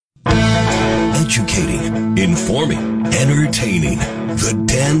educating, informing, entertaining. The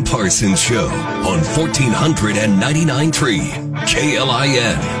Dan Parsons Show on 1499.3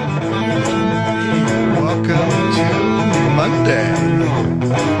 KLIN. Welcome to Monday.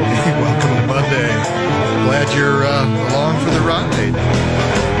 Welcome to Monday. Glad you're along for the ride.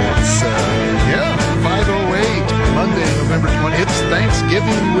 It's 5:08, Monday, November 20th. It's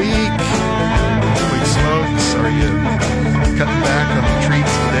Thanksgiving week. Holy smokes, are you cutting back on the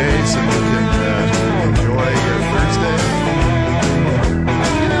treats today so you can enjoy your Thursday?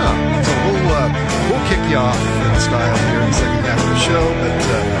 Yeah, so we'll kick you off in style here in the second half of the show,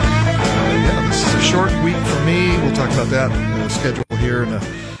 but this is a short week for me. We'll talk about that schedule here in a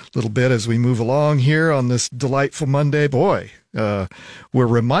little bit as we move along here on this delightful Monday. Boy, we're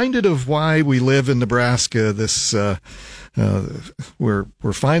reminded of why we live in Nebraska. We're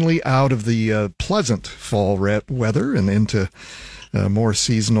finally out of the pleasant fall weather and into more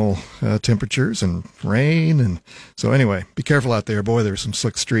seasonal temperatures and rain. And so anyway, be careful out there. Boy, there's some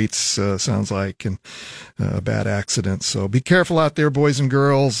slick streets, sounds like, and bad accidents. So be careful out there, boys and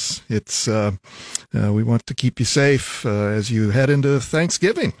girls. It's we want to keep you safe as you head into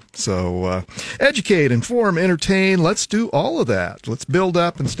Thanksgiving. So educate, inform, entertain. Let's do all of that. Let's build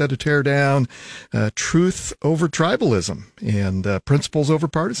up instead of tear down. Truth over tribalism and principles over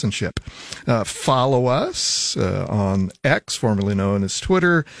partisanship. Follow us on X, formerly known as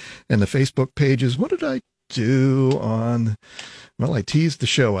Twitter, and the Facebook pages. What did I do on... Well, I teased the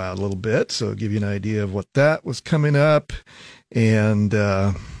show out a little bit, so I'll give you an idea of what that was coming up. And,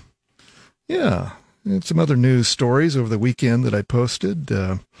 and some other news stories over the weekend that I posted.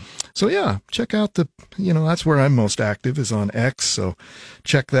 Check out that's where I'm most active, is on X. So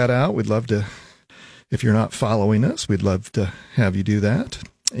check that out. We'd love to, if you're not following us, we'd love to have you do that.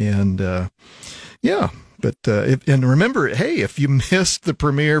 And, But remember, hey, if you missed the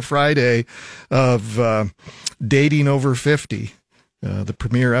premiere Friday of Dating Over 50, the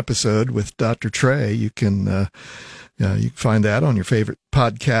premiere episode with Dr. Trey, you can find that on your favorite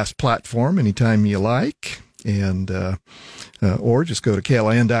podcast platform anytime you like, and or just go to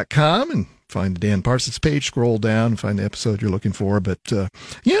KLIN.com and find the Dan Parsons page, scroll down, and find the episode you're looking for. But,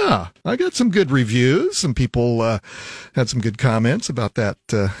 I got some good reviews. Some people had some good comments about that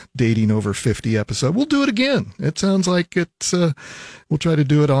Dating Over 50 episode. We'll do it again. It sounds like we'll try to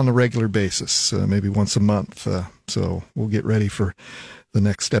do it on a regular basis, maybe once a month. So we'll get ready for the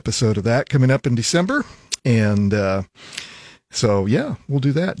next episode of that coming up in December. And we'll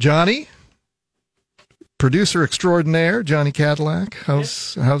do that. Johnny, producer extraordinaire, Johnny Cadillac.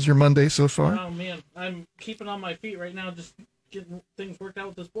 How's your Monday so far? Oh man, I'm keeping on my feet right now, just getting things worked out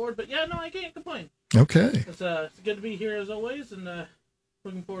with this board. But yeah, no, I can't complain. Okay. It's good to be here as always, and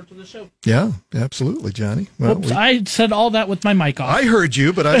looking forward to the show. Yeah, absolutely, Johnny. Well, Oops, I said all that with my mic off. I heard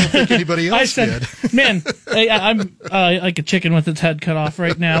you, but I don't think anybody else did. Man, I'm like a chicken with its head cut off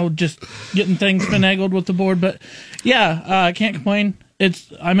right now, just getting things finagled with the board. But yeah, I can't complain.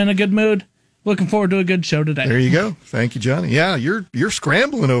 I'm in a good mood. Looking forward to a good show today. There you go. Thank you, Johnny. Yeah, you're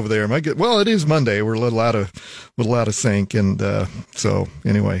scrambling over there. Well, it is Monday. We're a little out of sync, and so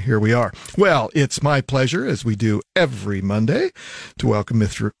anyway, here we are. Well, it's my pleasure, as we do every Monday, to welcome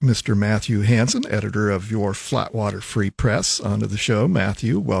Mr. Matthew Hansen, editor of your Flatwater Free Press, onto the show.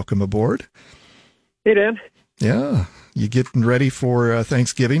 Matthew, welcome aboard. Hey, Dan. Yeah, you getting ready for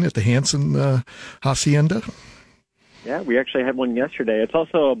Thanksgiving at the Hansen Hacienda? Yeah, we actually had one yesterday. It's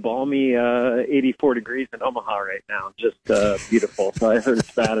also a balmy 84 degrees in Omaha right now. Just beautiful. So I heard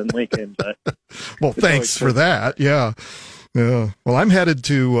it's bad in Lincoln. But well, thanks for that. Yeah. Well, I'm headed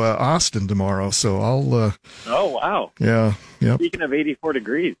to Austin tomorrow, so I'll... oh, wow. Yeah. Yep. Speaking of 84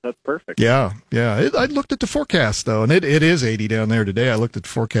 degrees, that's perfect. Yeah. I looked at the forecast, though, and it is 80 down there today. I looked at the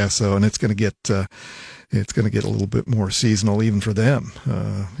forecast, though, and it's going to get a little bit more seasonal even for them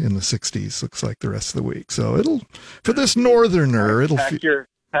in the 60s, looks like the rest of the week. So for this northerner, pack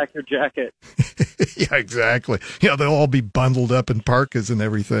your jacket. Yeah, exactly. Yeah, they'll all be bundled up in parkas and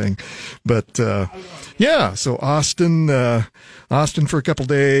everything. But so Austin for a couple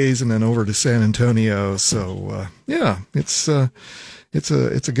days, and then over to San Antonio. So it's a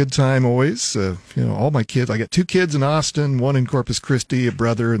good time always. All my kids, I got 2 kids in Austin, 1 in Corpus Christi, a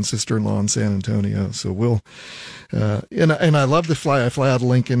brother and sister-in-law in San Antonio. So we'll, and I love to fly. I fly out of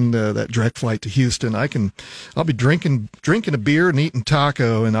Lincoln, that direct flight to Houston. I'll be drinking a beer and eating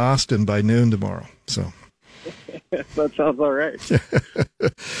taco in Austin by noon tomorrow. So. That sounds all right.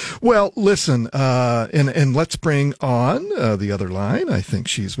 Well, listen, and let's bring on the other line. I think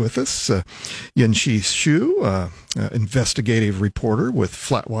she's with us. Yanqi Xu, investigative reporter with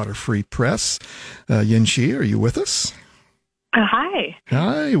Flatwater Free Press. Yanqi, are you with us? Hi.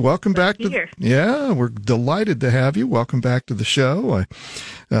 Hi, welcome back to here. Yeah, we're delighted to have you. Welcome back to the show.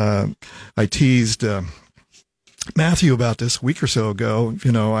 I teased Matthew about this a week or so ago.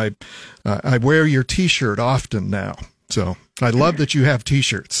 You know, I wear your T-shirt often now, so I love that you have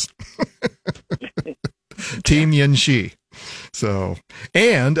T-shirts. Team Yanqi. So,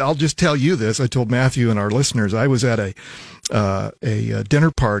 and I'll just tell you this. I told Matthew and our listeners, I was at a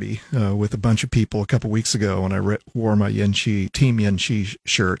dinner party with a bunch of people a couple weeks ago, and I wore my Team Yanqi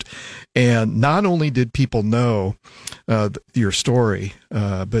shirt. And not only did people know your story,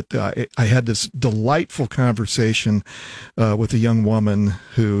 but I had this delightful conversation with a young woman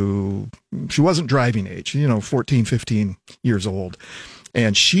who, she wasn't driving age, 14, 15 years old.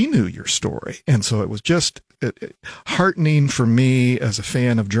 And she knew your story. And so it was just heartening for me as a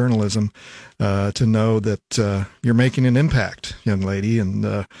fan of journalism to know that you're making an impact, young lady,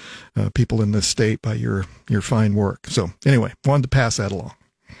 and people in this state by your fine work. So anyway, wanted to pass that along.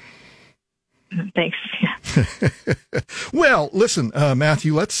 Thanks. Yeah. Well, listen,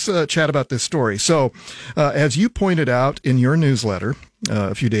 Matthew, let's chat about this story. So, as you pointed out in your newsletter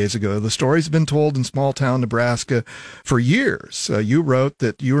a few days ago, the story's been told in small town Nebraska for years. You wrote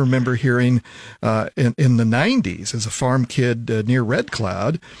that you remember hearing in the 90s as a farm kid near Red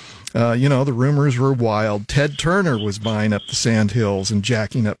Cloud. The rumors were wild. Ted Turner was buying up the sandhills and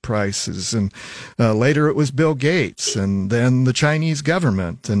jacking up prices. And later it was Bill Gates, and then the Chinese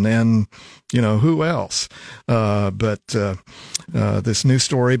government, and then, who else? But this new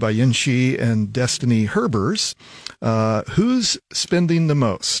story by Yanqi and Destiny Herbers, who's spending the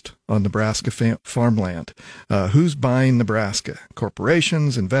most on Nebraska farmland? Who's buying Nebraska?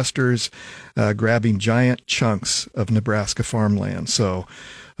 Corporations, investors, grabbing giant chunks of Nebraska farmland. So,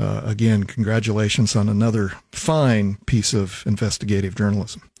 again, congratulations on another fine piece of investigative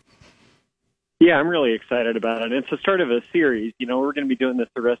journalism. Yeah, I'm really excited about it. It's the start of a series. We're going to be doing this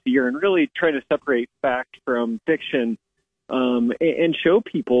the rest of the year and really try to separate fact from fiction and show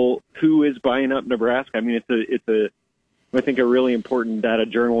people who is buying up Nebraska. I mean, I think a really important data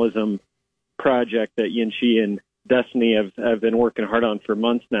journalism project that Yanqi and Destiny have been working hard on for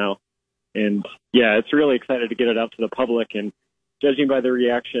months now. And yeah, it's really excited to get it out to the public. And judging by the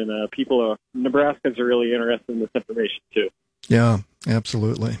reaction, Nebraskans are really interested in this information too. Yeah,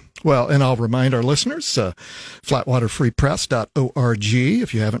 absolutely. Well, and I'll remind our listeners, flatwaterfreepress.org.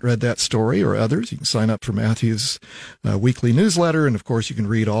 If you haven't read that story or others, you can sign up for Matthew's weekly newsletter. And of course, you can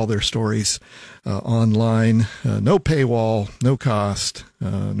read all their stories online. No paywall, no cost.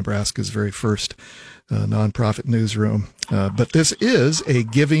 Nebraska's very first nonprofit newsroom. But this is a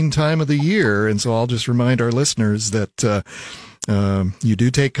giving time of the year. And so I'll just remind our listeners that you do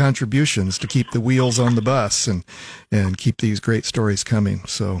take contributions to keep the wheels on the bus and keep these great stories coming.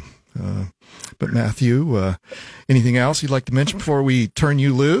 So, but Matthew, anything else you'd like to mention before we turn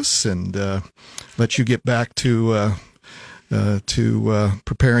you loose and let you get back to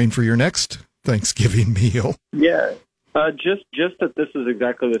preparing for your next Thanksgiving meal? Yeah, just that this is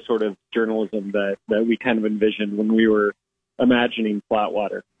exactly the sort of journalism that we kind of envisioned when we were imagining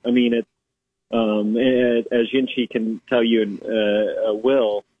Flatwater. I mean, it's as Yanqi can tell you and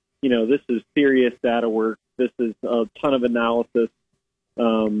Will, this is serious data work. This is a ton of analysis.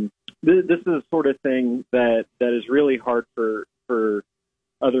 This is the sort of thing that is really hard for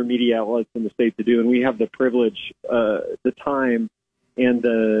other media outlets in the state to do, and we have the privilege, the time, and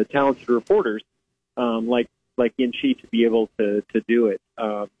the talented reporters like Yanqi to be able to do it.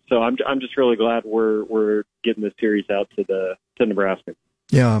 So I'm just really glad we're getting this series out to Nebraska.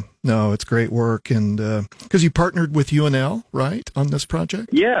 Yeah, no, it's great work, and because you partnered with UNL, right, on this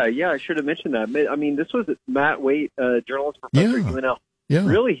project? Yeah, I should have mentioned that. I mean, this was Matt Waite, journalist professor at UNL. Yeah.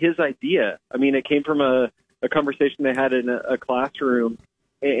 Really his idea. I mean, it came from a conversation they had in a classroom,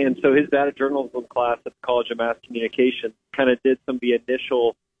 and so his data journalism class at the College of Mass Communication kind of did some of the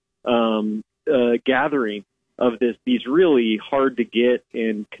initial gathering of these really hard to get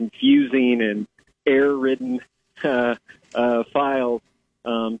and confusing and error-ridden files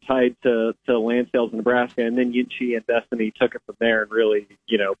tied to land sales in Nebraska, and then Yanqi and Destiny took it from there and really,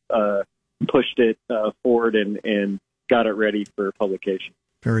 pushed it forward and got it ready for publication.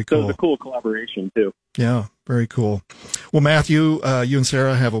 Very cool. So it was a cool collaboration too. Yeah, very cool. Well, Matthew, you and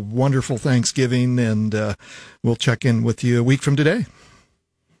Sarah have a wonderful Thanksgiving, and we'll check in with you a week from today.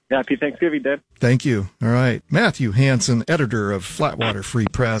 Happy Thanksgiving, Dan. Thank you. All right. Matthew Hansen, editor of Flatwater Free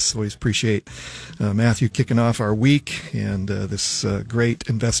Press. Always appreciate Matthew kicking off our week and this great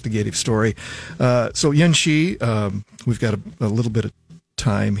investigative story. So, Yanqi, we've got a little bit of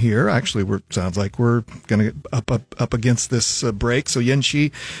time here. Actually, sounds like we're going to get up against this break. So, Yanqi,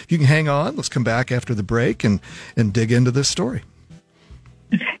 if you can hang on, let's come back after the break and dig into this story.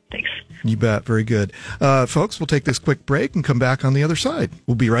 You bet. Very good. Folks, we'll take this quick break and come back on the other side.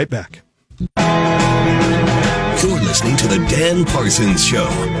 We'll be right back. You're listening to The Dan Parsons Show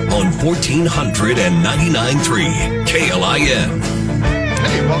on 1499.3 KLIN.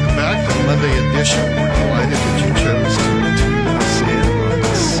 Hey, welcome back to the Monday edition. We're delighted that you chose to tune us in on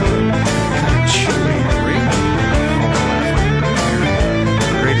this kind of chilly, rainy fall afternoon here in the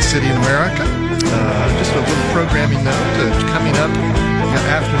greatest city in America. Just a little programming note coming up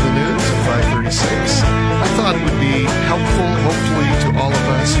after the news at 5:36. I thought it would be helpful, hopefully, to all of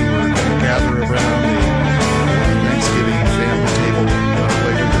us who are going to gather around the Thanksgiving family table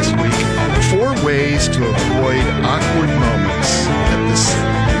later this week. 4 ways to avoid awkward moments at this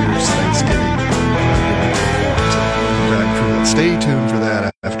year's Thanksgiving dinner. So, stay tuned for that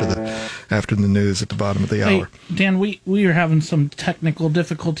after the news at the bottom of the hour. Hey, Dan, we are having some technical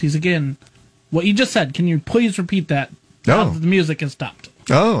difficulties again. What you just said, can you please repeat that? No. The music has stopped.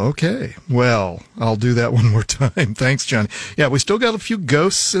 Oh, okay. Well, I'll do that one more time. Thanks, Johnny. Yeah, we still got a few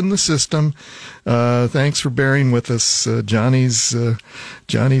ghosts in the system. Thanks for bearing with us. Johnny's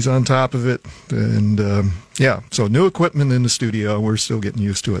on top of it. And, so new equipment in the studio. We're still getting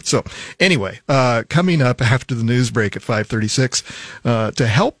used to it. So anyway, coming up after the news break at 5:36, to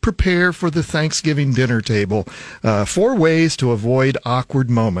help prepare for the Thanksgiving dinner table, 4 ways to avoid awkward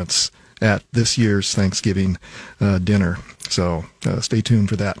moments at this year's Thanksgiving dinner. So stay tuned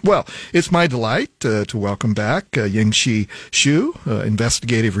for that. Well, it's my delight to welcome back Yanqi Xu,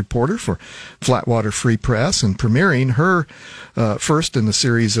 investigative reporter for Flatwater Free Press, and premiering her first in the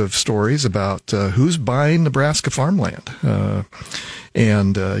series of stories about who's buying Nebraska farmland.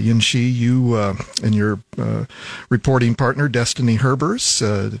 And Yanqi, you and your reporting partner, Destiny Herbers,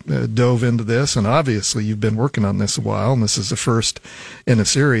 dove into this, and obviously you've been working on this a while, and this is the first in a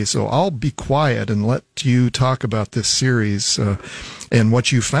series. So I'll be quiet and let you talk about this series and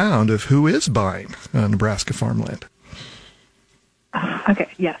what you found of who is buying Nebraska farmland. Okay,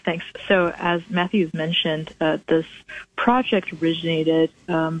 yeah, thanks. So as Matthew's mentioned, this project originated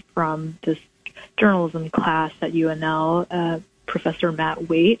from this journalism class at UNL. Professor Matt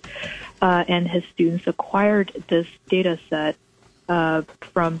Waite and his students acquired this data set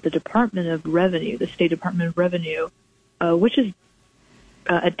from the Department of Revenue, the State Department of Revenue, which is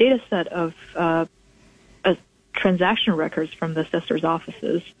a data set of transaction records from the assessor's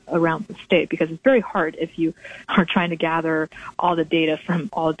offices around the state, because it's very hard if you are trying to gather all the data from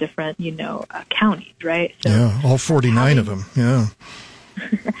all different, counties, right? So yeah, all 49 of them, yeah.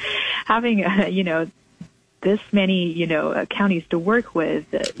 Having, this many, counties to work with,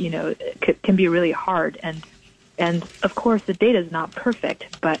 can be really hard. And of course, the data is not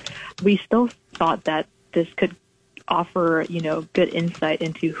perfect, but we still thought that this could offer, good insight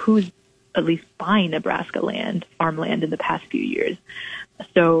into who's at least buying Nebraska farmland in the past few years.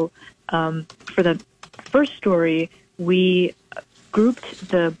 So for the first story, we grouped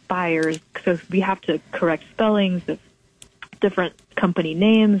the buyers, so we have to correct spellings of different company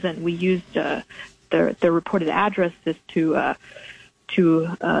names, and we used their reported addresses to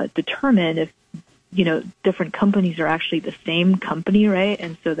determine if different companies are actually the same company, right?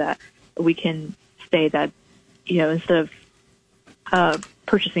 And so that we can say that instead of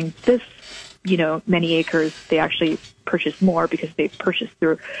purchasing this many acres, they actually purchase more because they purchased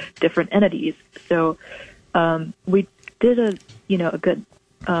through different entities. So we did a good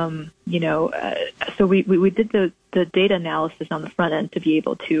so we did the data analysis on the front end to be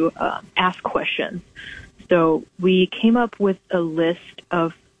able to ask questions. So we came up with a list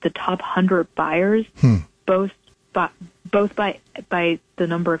of the top 100 buyers, both by the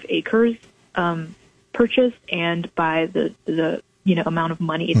number of acres purchased and by the amount of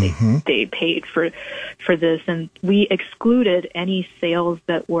money they paid for this. And we excluded any sales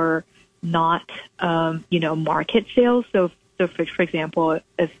that were not market sales. So for example,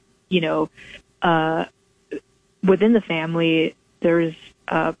 if within the family there's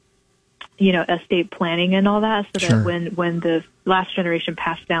estate planning and all that, so Sure. that when the last generation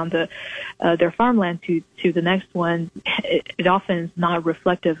passed down their farmland to the next one, it often is not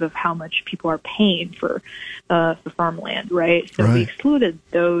reflective of how much people are paying for farmland, right? So Right. we excluded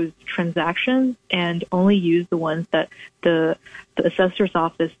those transactions and only used the ones that the assessor's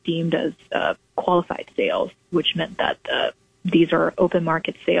office deemed as qualified sales, which meant that these are open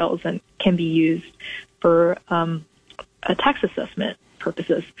market sales and can be used for a tax assessment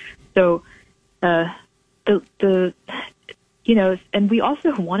purposes. So and we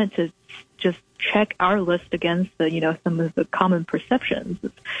also wanted to just check our list against some of the common perceptions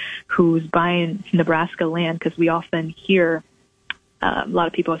of who's buying Nebraska land, because we often hear a lot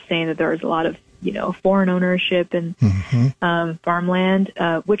of people saying that there's a lot of foreign ownership and farmland,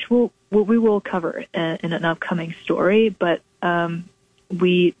 which we will cover in an upcoming story. But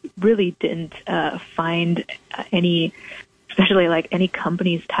we really didn't find any, especially like any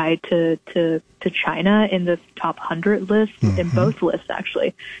companies tied to China in the top 100 list, in both lists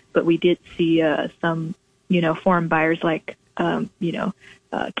actually. But we did see some, foreign buyers like,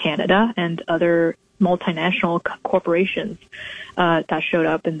 Canada and other multinational corporations that showed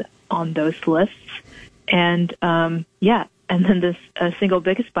up on those lists. And and then this single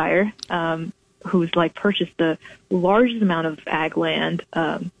biggest buyer who's like purchased the largest amount of ag land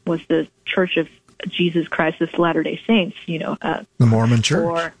was the Church of Jesus Christ of Latter-day Saints, the Mormon Church.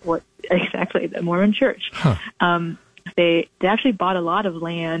 Or what exactly, the Mormon Church. Huh. They actually bought a lot of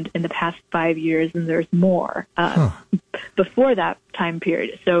land in the past 5 years, and there's more before that time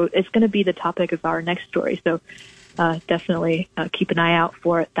period. So it's going to be the topic of our next story. So definitely keep an eye out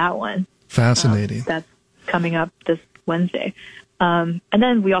for that one. Fascinating. That's coming up this Wednesday. And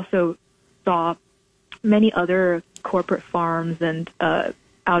then we also saw many other corporate farms and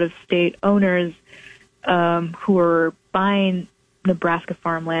out-of-state owners who are buying Nebraska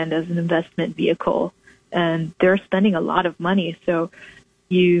farmland as an investment vehicle, and they're spending a lot of money. So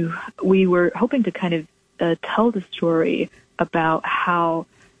we were hoping to kind of tell the story about how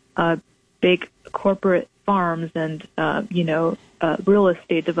big corporate farms and real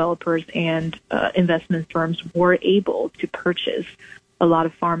estate developers and investment firms were able to purchase a lot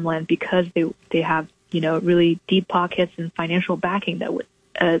of farmland because they have really deep pockets and financial backing that would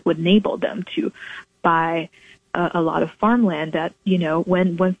enable them to buy a lot of farmland. That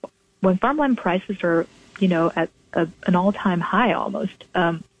when farmland prices are at an all-time high almost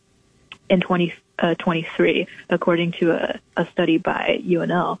in 2023, according to a study by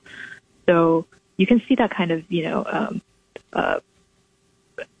UNL. So you can see that kind of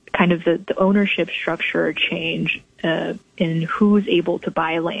the ownership structure change in who's able to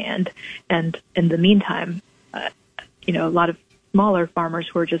buy land, and in the meantime, a lot of smaller farmers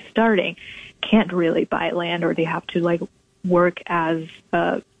who are just starting can't really buy land, or they have to work as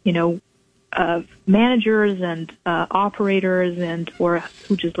managers and operators, or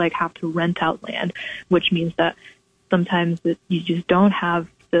who just have to rent out land, which means that sometimes you just don't have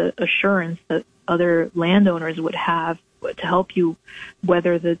the assurance that other landowners would have to help you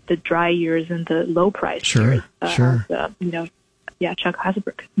weather the dry years and the low price years. Sure. As, Chuck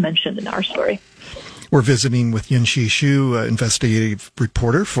Hasbrook mentioned in our story. We're visiting with Yanqi Xu, investigative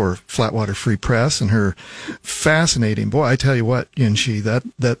reporter for Flatwater Free Press, and her fascinating, boy, I tell you what, Yanqi, that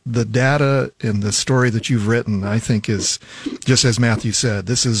the data and the story that you've written, I think is, just as Matthew said,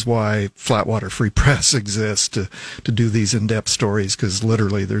 this is why Flatwater Free Press exists, to do these in-depth stories, because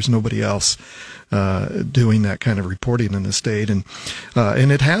literally there's nobody else doing that kind of reporting in the state, and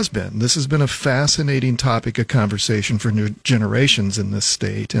it has been. This has been a fascinating topic of conversation for new generations in this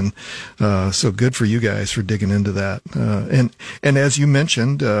state, and so good for you guys for digging into that. And as you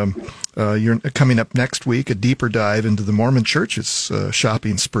mentioned, you're coming up next week, a deeper dive into the Mormon Church's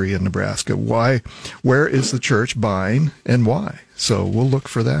shopping spree in Nebraska. Where is the church buying, and why? So we'll look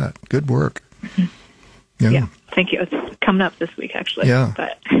for that. Good work. Yeah, thank you. It's coming up this week, actually. Yeah.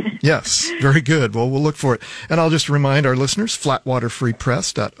 But Yes, very good. Well, we'll look for it. And I'll just remind our listeners,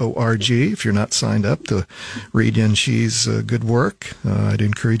 flatwaterfreepress.org. If you're not signed up to read Yanqi's good work, I'd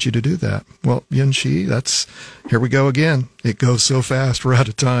encourage you to do that. Well, Yanqi, here we go again. It goes so fast, we're out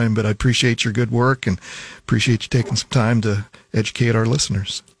of time, but I appreciate your good work and appreciate you taking some time to educate our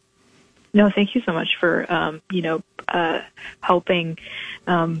listeners. No, thank you so much for, helping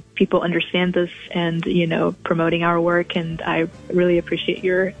people understand this and, promoting our work. And I really appreciate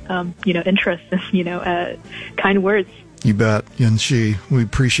your, interest and, kind words. You bet, Yanqi. We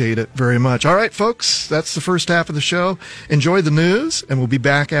appreciate it very much. All right, folks, that's the first half of the show. Enjoy the news, and we'll be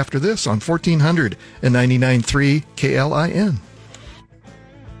back after this on 1499.3 KLIN.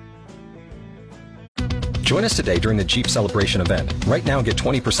 Join us today during the Jeep Celebration event. Right now, get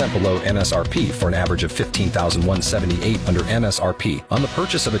 20% below MSRP for an average of $15,178 under MSRP on the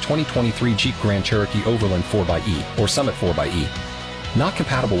purchase of a 2023 Jeep Grand Cherokee Overland 4xE or Summit 4xE. Not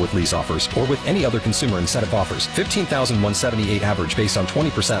compatible with lease offers or with any other consumer incentive offers. $15,178 average based on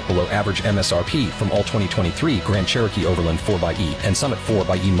 20% below average MSRP from all 2023 Grand Cherokee Overland 4xE and Summit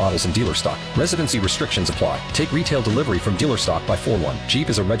 4xE models in dealer stock. Residency restrictions apply. Take retail delivery from dealer stock by 4/1. Jeep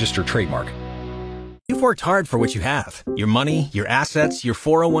is a registered trademark. You've worked hard for what you have. Your money, your assets, your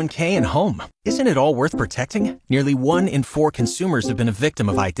 401k, and home. Isn't it all worth protecting? Nearly 1 in 4 consumers have been a victim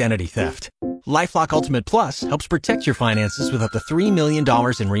of identity theft. LifeLock Ultimate Plus helps protect your finances with up to $3 million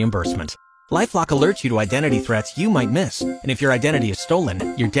in reimbursement. LifeLock alerts you to identity threats you might miss. And if your identity is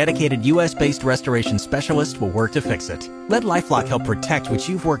stolen, your dedicated U.S.-based restoration specialist will work to fix it. Let LifeLock help protect what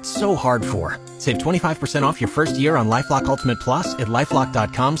you've worked so hard for. Save 25% off your first year on LifeLock Ultimate Plus at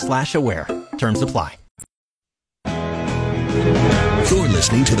LifeLock.com/aware. Terms apply. You're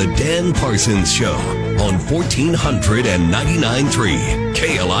listening to The Dan Parsons Show on 1499.3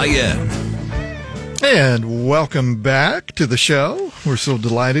 KLIN. And welcome back to the show. We're so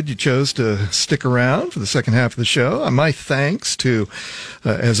delighted you chose to stick around for the second half of the show. My thanks to,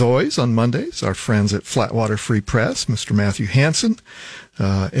 as always, on Mondays, our friends at Flatwater Free Press, Mr. Matthew Hansen,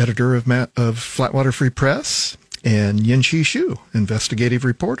 editor of Flatwater Free Press, and Yanqi Xu, investigative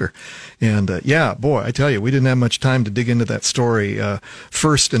reporter. And yeah, boy, I tell you, we didn't have much time to dig into that story.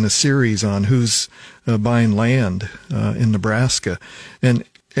 First in a series on who's buying land in Nebraska. And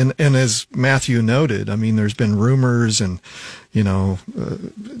as Matthew noted, I mean, there's been rumors and,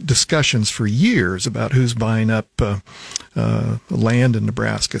 discussions for years about who's buying up land in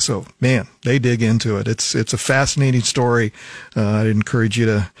Nebraska. So, man, they dig into it. It's a fascinating story. I'd encourage you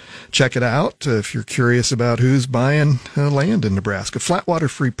to check it out if you're curious about who's buying land in Nebraska.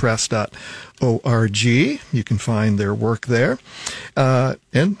 Flatwaterfreepress.org. You can find their work there.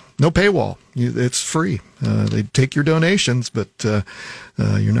 And no paywall. It's free. They take your donations, but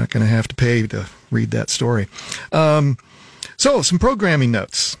you're not going to have to pay to read that story. So, some programming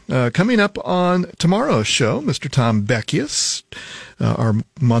notes. Coming up on tomorrow's show, Mr. Tom Beckius, our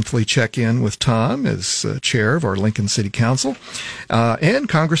monthly check-in with Tom as chair of our Lincoln City Council, and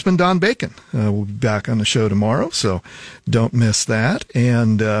Congressman Don Bacon will be back on the show tomorrow, so don't miss that.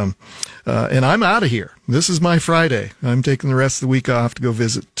 And I'm out of here. This is my Friday. I'm taking the rest of the week off to go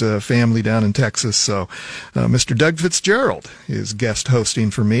visit family down in Texas. So Mr. Doug Fitzgerald is guest hosting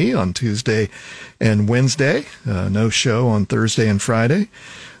for me on Tuesday and Wednesday. No show on Thursday and Friday.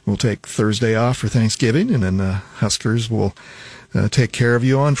 We'll take Thursday off for Thanksgiving, and then the Huskers will take care of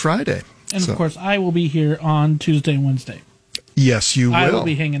you on Friday. And, of course, I will be here on Tuesday and Wednesday. Yes, you will. I will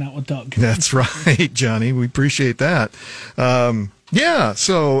be hanging out with Doug. That's right, Johnny. We appreciate that. Yeah,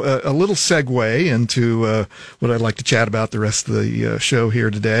 so a little segue into what I'd like to chat about the rest of the show here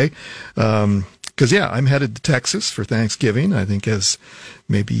today. Because, I'm headed to Texas for Thanksgiving. I think, as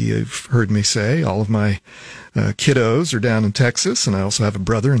maybe you've heard me say, all of my kiddos are down in Texas, and I also have a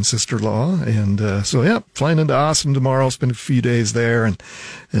brother and sister-in-law. And so, flying into Austin tomorrow, spend a few days there, and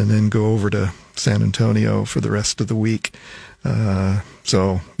then go over to San Antonio for the rest of the week.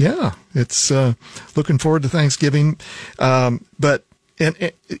 It's looking forward to Thanksgiving. But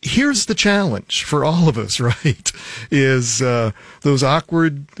here's the challenge for all of us, right? Is those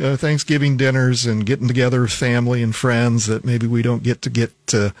awkward Thanksgiving dinners and getting together with family and friends that maybe we don't get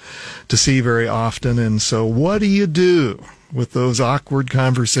to see very often. And so what do you do with those awkward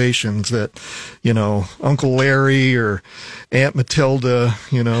conversations that, Uncle Larry or Aunt Matilda,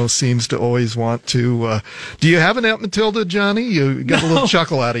 seems to always want to. Do you have an Aunt Matilda, Johnny? You got a little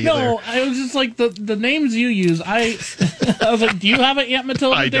chuckle out of you there. No, I was just like, the names you use, I was like, do you have an Aunt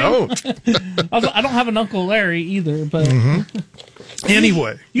Matilda? I don't. I don't have an Uncle Larry either, but. Mm-hmm.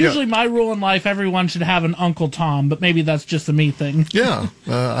 Anyway. Usually my rule in life, everyone should have an Uncle Tom, but maybe that's just a me thing. So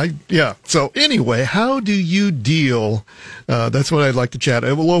anyway, how do you deal? That's what I'd like to chat.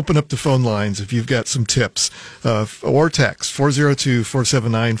 I will open up the phone lines if you've got some tips, or text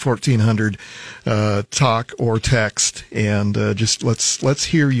 402-479-1400, talk or text, and just let's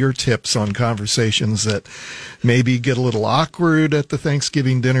hear your tips on conversations that maybe get a little awkward at the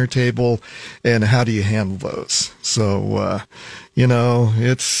Thanksgiving dinner table, and how do you handle those? So,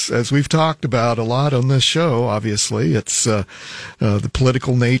 it's, as we've talked about a lot on this show, obviously, it's the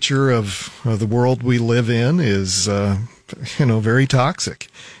political nature of the world we live in is, very toxic.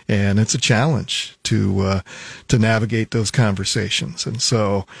 And it's a challenge to navigate those conversations. And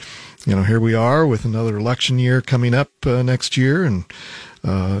so, here we are with another election year coming up next year, and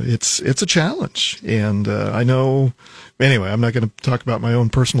it's a challenge. And I know. Anyway, I'm not going to talk about my own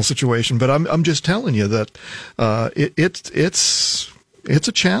personal situation, but I'm just telling you that it's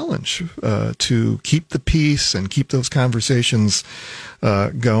a challenge to keep the peace and keep those conversations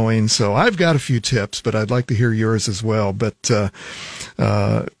going. So I've got a few tips, but I'd like to hear yours as well. But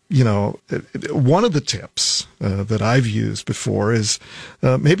one of the tips that I've used before is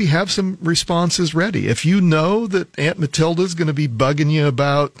maybe have some responses ready. If you know that Aunt Matilda's going to be bugging you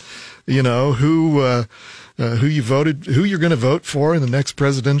about, who you're going to vote for in the next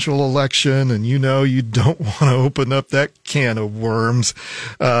presidential election, and you don't want to open up that can of worms,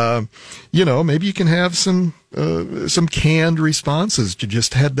 maybe you can have some canned responses to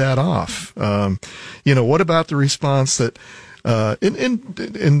just head that off. What about the response that,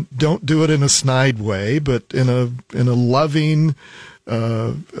 and don't do it in a snide way, but in a loving,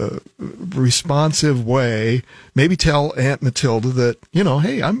 responsive way. Maybe tell Aunt Matilda that,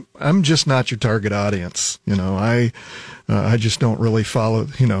 hey, I'm just not your target audience. I just don't really follow,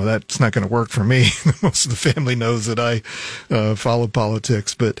 that's not going to work for me. Most of the family knows that I follow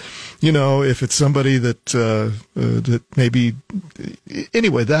politics, but, if it's somebody that maybe,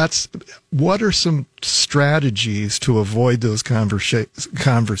 anyway, what are some strategies to avoid those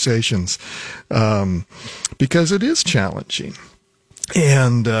conversations? Because it is challenging.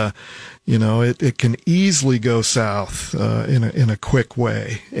 And, it can easily go south in a quick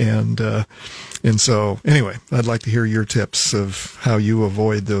way. And so, anyway, I'd like to hear your tips of how you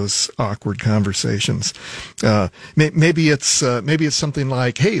avoid those awkward conversations. Maybe it's something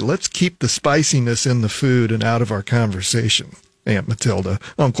like, hey, let's keep the spiciness in the food and out of our conversation, Aunt Matilda,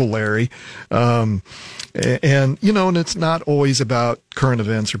 Uncle Larry. And it's not always about current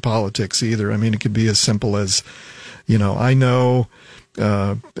events or politics either. I mean, it could be as simple as, I know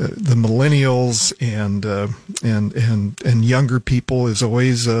the millennials and younger people is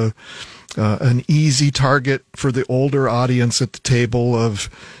always an easy target for the older audience at the table of,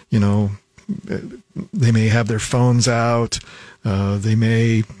 they may have their phones out. They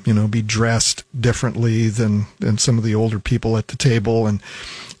may, be dressed differently than some of the older people at the table.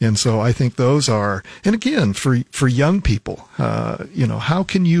 And so I think those are, and again, for young people, how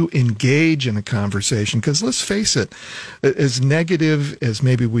can you engage in a conversation? Because let's face it, as negative as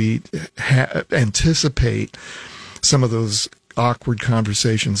maybe we anticipate some of those awkward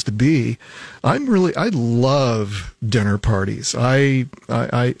conversations to be, I love dinner parties. I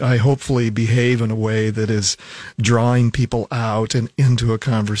hopefully behave in a way that is drawing people out and into a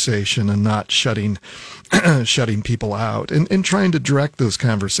conversation and not shutting people out, and trying to direct those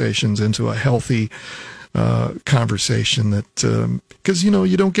conversations into a healthy conversation that, because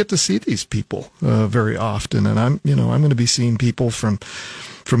you don't get to see these people very often, and I'm going to be seeing people from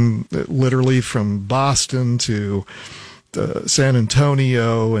literally from Boston to San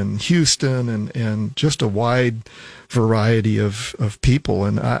Antonio and Houston and just a wide variety of people.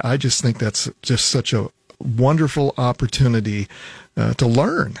 And I just think that's just such a wonderful opportunity to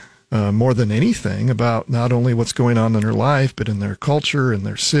learn more than anything about not only what's going on in their life, but in their culture and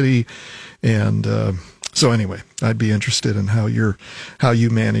their city. And so anyway, I'd be interested in how you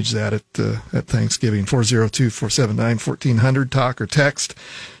manage that at Thanksgiving. 402-479-1400, talk or text,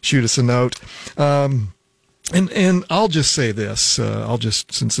 shoot us a note. And I'll just say this,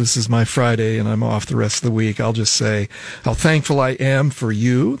 since this is my Friday and I'm off the rest of the week, I'll just say how thankful I am for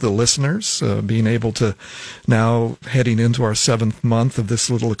you, the listeners, being able to now heading into our 7th month of this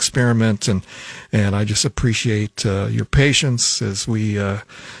little experiment. And I just appreciate your patience as we,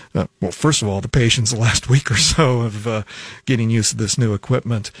 first of all, the patience the last week or so of getting used to this new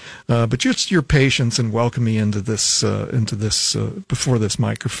equipment, but just your patience and welcome me into this before this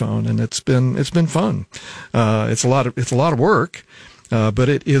microphone, and it's been fun. It's a lot of work, but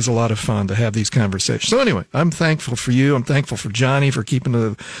it is a lot of fun to have these conversations. So anyway, I'm thankful for you. I'm thankful for Johnny for keeping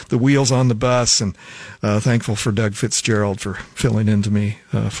the wheels on the bus, and thankful for Doug Fitzgerald for filling in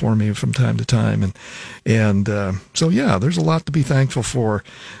for me from time to time. And so yeah, there's a lot to be thankful for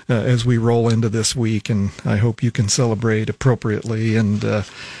as we roll into this week, and I hope you can celebrate appropriately and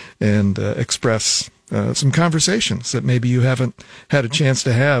express some conversations that maybe you haven't had a chance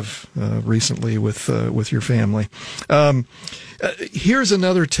to have recently with your family. Here's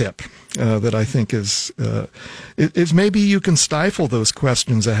another tip that I think is maybe you can stifle those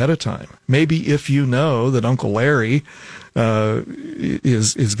questions ahead of time. Maybe if you know that Uncle Larry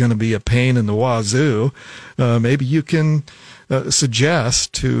is going to be a pain in the wazoo, maybe you can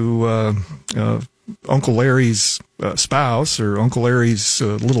suggest to Uncle Larry's spouse or Uncle Larry's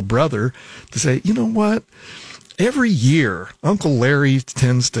little brother to say, you know what? Every year, Uncle Larry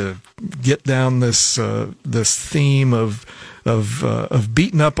tends to get down this theme of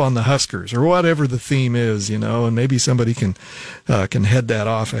beating up on the Huskers or whatever the theme is, and maybe somebody can head that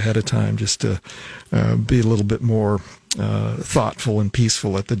off ahead of time just to be a little bit more thoughtful and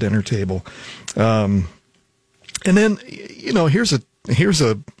peaceful at the dinner table. And then, here's a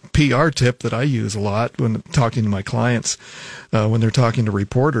PR tip that I use a lot when talking to my clients, when they're talking to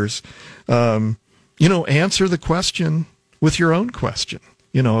reporters. Answer the question with your own question.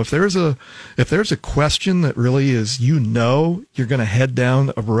 If there's a question that really is, you're going to head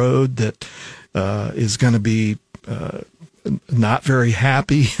down a road that is going to be not very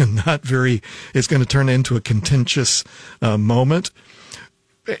happy and it's going to turn into a contentious moment.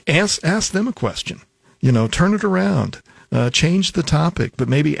 Ask them a question. Turn it around. Change the topic, but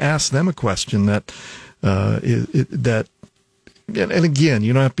maybe ask them a question that and again,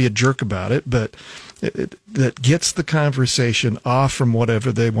 you don't have to be a jerk about it, but that gets the conversation off from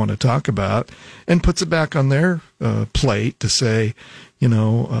whatever they want to talk about and puts it back on their plate to say,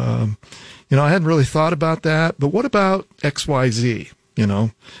 I hadn't really thought about that, but what about XYZ?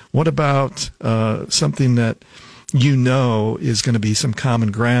 What about something that is going to be some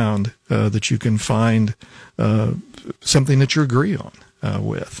common ground that you can find something that you agree on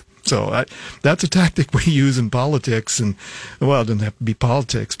with. So that's a tactic we use in politics, and it doesn't have to be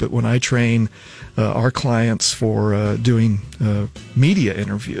politics, but when I train our clients for doing media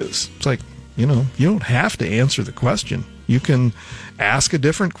interviews, it's like, you don't have to answer the question. You can ask a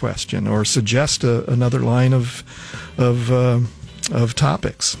different question or suggest another line of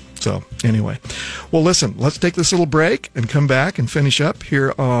topics. So anyway, well, listen, let's take this little break and come back and finish up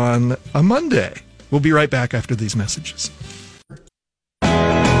here on a Monday. We'll be right back after these messages.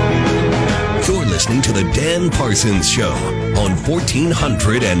 You're listening to The Dan Parsons Show on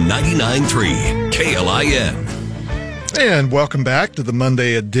 1499.3 KLIN. And welcome back to the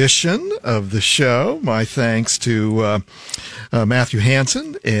Monday edition of the show. My thanks to Matthew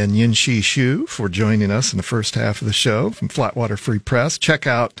Hansen and Yanqi Xu for joining us in the first half of the show from Flatwater Free Press. Check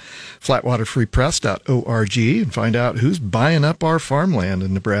out flatwaterfreepress.org and find out who's buying up our farmland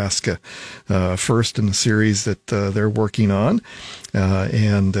in Nebraska, first in the series that they're working on.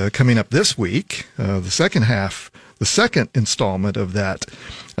 And coming up this week, the second installment of that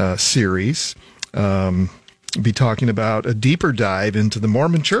series, be talking about a deeper dive into the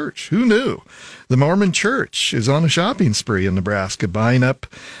Mormon Church. Who knew? The Mormon Church is on a shopping spree in Nebraska, buying up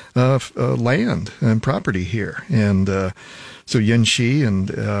land and property here. And so Yanqi and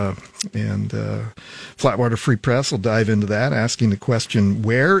Flatwater Free Press will dive into that, asking the question,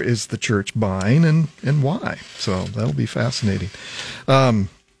 where is the church buying and why? So that'll be fascinating.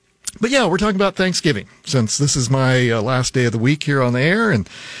 But yeah, we're talking about Thanksgiving, since this is my last day of the week here on the air, and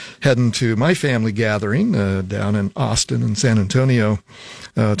heading to my family gathering down in Austin and San Antonio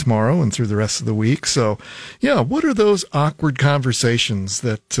tomorrow and through the rest of the week. So yeah, what are those awkward conversations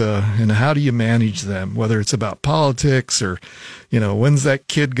that, and how do you manage them? Whether it's about politics or, when's that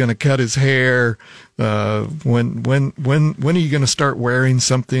kid going to cut his hair? When are you going to start wearing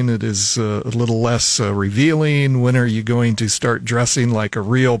something that is a little less revealing? When are you going to start dressing like a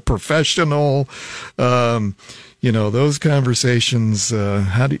real professional? Those conversations.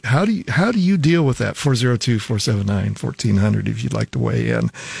 How do you deal with that? 402-479-1400 if you'd like to weigh in.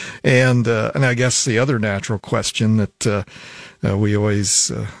 And I guess the other natural question that we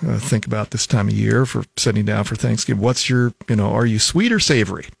always think about this time of year for sitting down for Thanksgiving. What's your, are you sweet or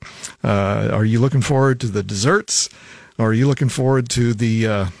savory? Are you looking forward to the desserts? Or are you looking forward to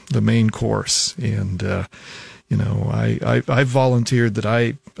the main course? And I volunteered that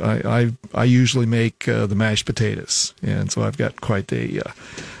I usually make the mashed potatoes, and so I've got quite a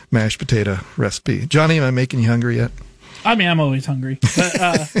mashed potato recipe. Johnny, am I making you hungry yet? I mean, I'm always hungry.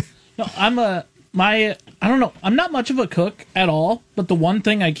 But, no, I don't know. I'm not much of a cook at all, but the one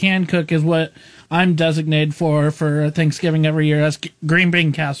thing I can cook is what I'm designated for Thanksgiving every year. That's green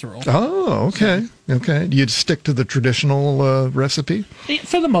bean casserole. Oh, okay. Okay. Do you stick to the traditional recipe?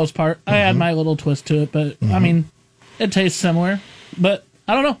 For the most part. I add my little twist to it, but I mean, it tastes similar. But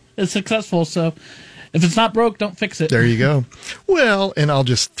I don't know. It's successful, so if it's not broke, don't fix it. There you go. Well, and I'll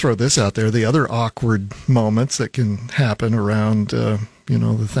just throw this out there. The other awkward moments that can happen around, the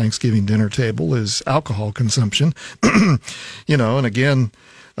Thanksgiving dinner table is alcohol consumption. And again,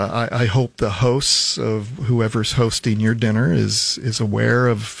 I hope the hosts of whoever's hosting your dinner is aware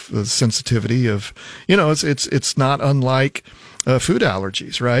of the sensitivity of, it's not unlike food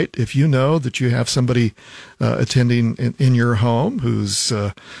allergies, right? If you know that you have somebody attending in your home who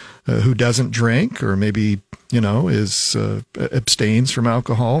doesn't drink, or maybe abstains from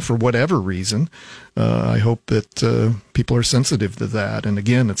alcohol for whatever reason, I hope that people are sensitive to that. And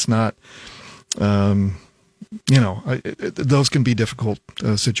again, it's not. Those can be difficult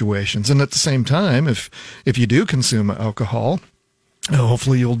situations. And at the same time, if you do consume alcohol,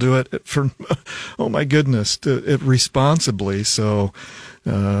 hopefully you'll do it responsibly. So,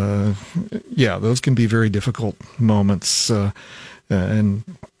 those can be very difficult moments. I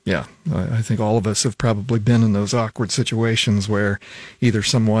think all of us have probably been in those awkward situations where either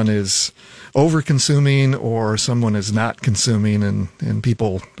someone is over-consuming or someone is not consuming, and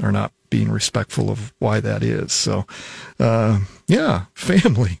people are not being respectful of why that is. So,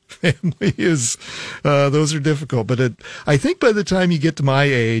 family is, those are difficult. But I think by the time you get to my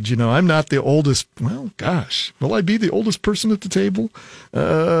age, I'm not the oldest. Well, gosh, will I be the oldest person at the table?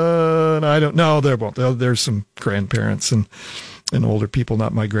 I don't know. There won't. There's some grandparents and and older people.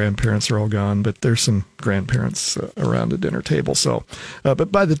 Not my grandparents are all gone, but there's some grandparents around the dinner table. So,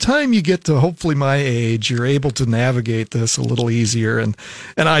 but by the time you get to hopefully my age, you're able to navigate this a little easier. And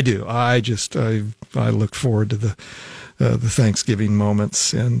I do. I look forward to the Thanksgiving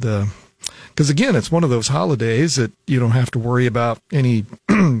moments, and because again, it's one of those holidays that you don't have to worry about any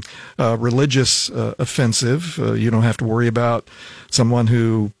religious offensive. You don't have to worry about someone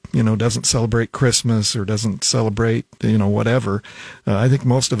who doesn't celebrate Christmas or doesn't celebrate whatever. I think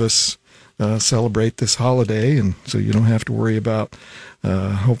most of us celebrate this holiday, and so you don't have to worry about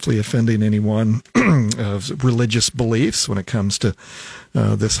hopefully offending anyone of religious beliefs when it comes to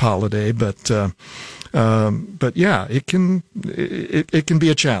this holiday. But yeah, it can be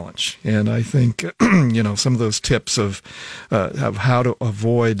a challenge, and I think some of those tips of how to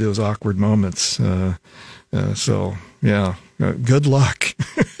avoid those awkward moments. So yeah, good luck,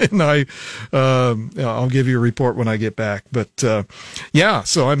 and I'll give you a report when I get back. But yeah,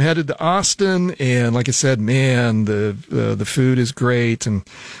 so I'm headed to Austin, and like I said, man, the food is great, and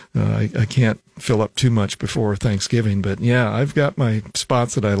I can't fill up too much before Thanksgiving. But yeah, I've got my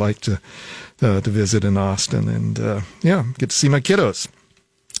spots that I like to visit in Austin, and yeah, get to see my kiddos,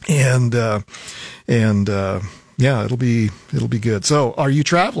 and yeah, it'll be good. So, are you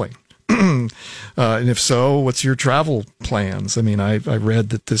traveling? And if so, what's your travel plans? I mean, I read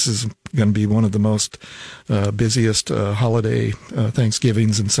that this is going to be one of the most busiest holiday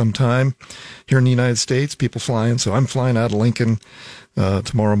Thanksgivings in some time here in the United States. People flying, so I'm flying out of Lincoln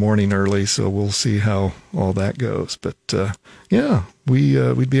tomorrow morning early, so we'll see how all that goes. But yeah,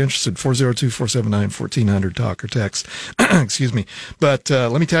 we'd be interested. 402-479-1400, talk or text. Excuse me. But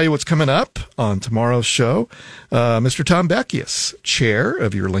let me tell you what's coming up on tomorrow's show. Mr. Tom Beckius, chair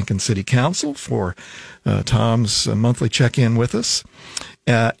of your Lincoln City Council, for Tom's monthly check-in with us.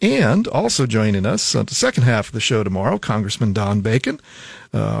 And also joining us on the second half of the show tomorrow, Congressman Don Bacon,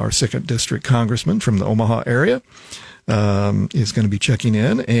 our 2nd District Congressman from the Omaha area, is going to be checking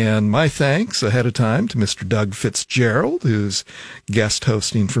in. And my thanks ahead of time to Mr. Doug Fitzgerald, who's guest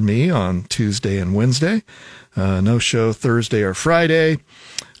hosting for me on Tuesday and Wednesday. No show Thursday or Friday.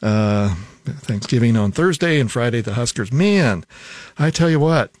 Thanksgiving on Thursday, and Friday the Huskers. Man, I tell you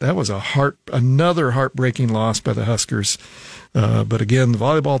what, that was another heartbreaking loss by the Huskers. But again, the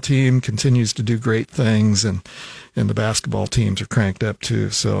volleyball team continues to do great things, and the basketball teams are cranked up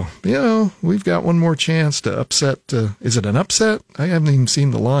too. So, we've got one more chance to upset. Is it an upset? I haven't even seen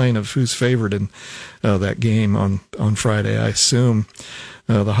the line of who's favored in that game on Friday. I assume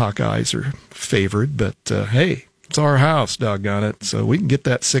the Hawkeyes are favored, but hey, it's our house, doggone it. So we can get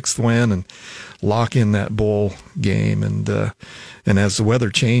that 6th win and lock in that bowl game. And as the weather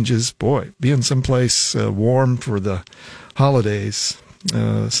changes, boy, being someplace warm for the holidays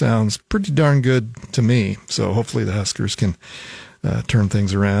sounds pretty darn good to me. So hopefully the Huskers can turn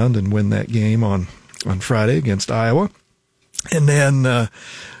things around and win that game on Friday against Iowa. And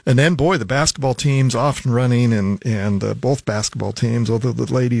then, boy, the basketball team's off and running, and both basketball teams, although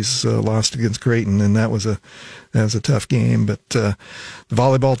the ladies lost against Creighton, and that was a tough game. But the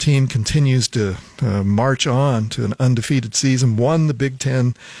volleyball team continues to march on to an undefeated season. Won the Big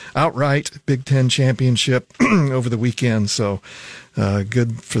Ten Big Ten championship over the weekend. So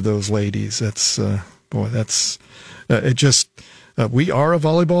good for those ladies. That's it. Just. We are a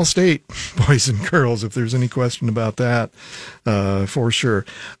volleyball state, boys and girls, if there's any question about that, for sure.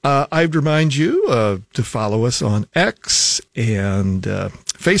 I'd remind you to follow us on X and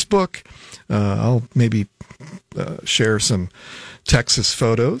Facebook. I'll maybe share some Texas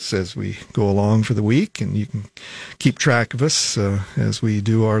photos as we go along for the week, and you can keep track of us as we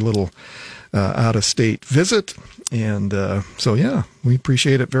do our little out-of-state visit. And so, yeah, we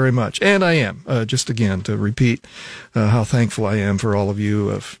appreciate it very much. And I am, just again, to repeat how thankful I am for all of you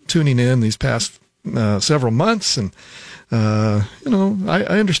of tuning in these past several months. And, I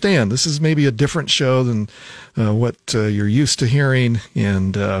understand this is maybe a different show than what you're used to hearing.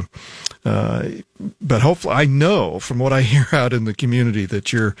 And but hopefully, I know from what I hear out in the community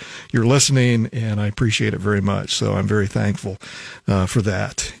that you're listening, and I appreciate it very much. So I'm very thankful for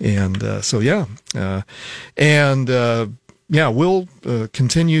that. And so yeah, yeah, we'll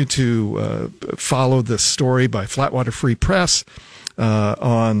continue to follow this story by Flatwater Free Press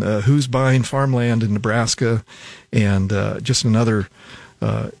on who's buying farmland in Nebraska, and just another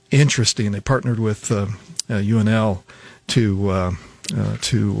interesting. They partnered with UNL to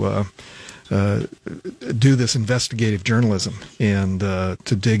do this investigative journalism and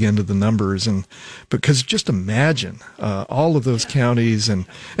to dig into the numbers, and because just imagine all of those counties, and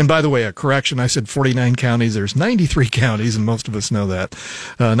by the way, a correction, I said 49 counties. There's 93 counties, and most of us know that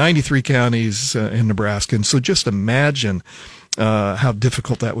 93 counties in Nebraska. And so just imagine how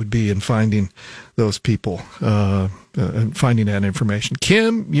difficult that would be in finding those people and finding that information.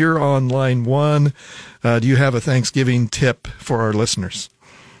 Kim, you're on line one. Do you have a Thanksgiving tip for our listeners?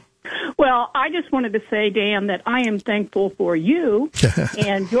 Well, I just wanted to say, Dan, that I am thankful for you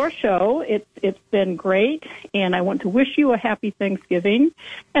and your show. It's been great, and I want to wish you a happy Thanksgiving.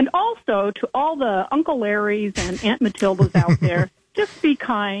 And also to all the Uncle Larrys and Aunt Matildas out there, just be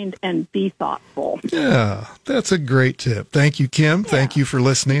kind and be thoughtful. Yeah, that's a great tip. Thank you, Kim. Yeah. Thank you for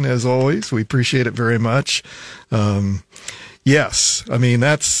listening, as always. We appreciate it very much. Yes, I mean,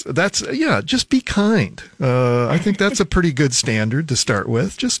 that's just be kind. I think that's a pretty good standard to start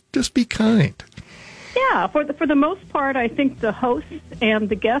with. Just be kind. Yeah, for the most part, I think the hosts and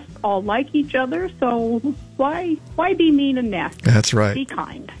the guests all like each other, so why be mean and nasty? That's right. Be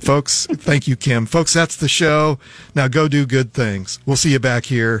kind. Folks, thank you, Kim. Folks, that's the show. Now go do good things. We'll see you back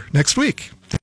here next week.